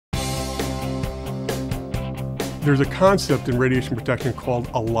There's a concept in radiation protection called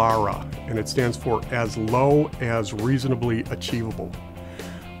ALARA, and it stands for as low as reasonably achievable.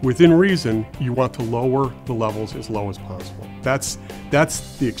 Within reason, you want to lower the levels as low as possible. That's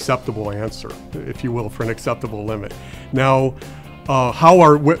the acceptable answer, if you will, for an acceptable limit. Now,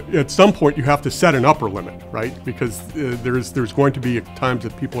 at some point you have to set an upper limit, right? Because there's going to be times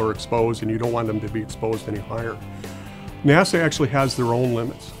that people are exposed and you don't want them to be exposed any higher. NASA actually has their own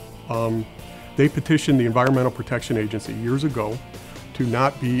limits. They petitioned the Environmental Protection Agency years ago to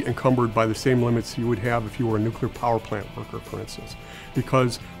not be encumbered by the same limits you would have if you were a nuclear power plant worker, for instance.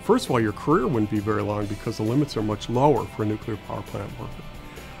 Because, first of all, your career wouldn't be very long because the limits are much lower for a nuclear power plant worker.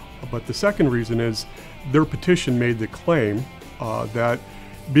 But the second reason is their petition made the claim that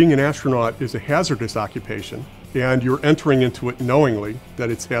being an astronaut is a hazardous occupation, and you're entering into it knowingly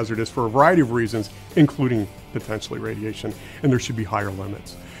that it's hazardous for a variety of reasons, including potentially radiation, and there should be higher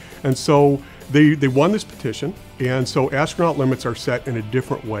limits. And so they won this petition, and so astronaut limits are set in a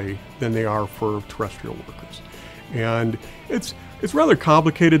different way than they are for terrestrial workers. And it's rather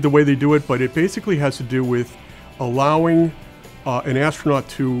complicated the way they do it, but it basically has to do with allowing an astronaut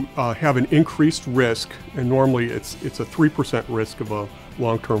to have an increased risk, and normally it's a 3% risk of a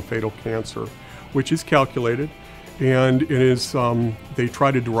long-term fatal cancer, which is calculated, and it is they try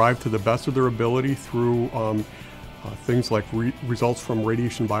to derive to the best of their ability through things like results from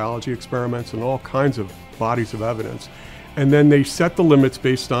radiation biology experiments and all kinds of bodies of evidence. And then they set the limits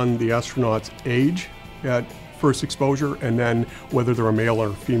based on the astronaut's age at first exposure, and then whether they're a male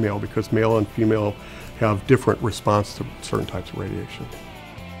or female, because male and female have different response to certain types of radiation.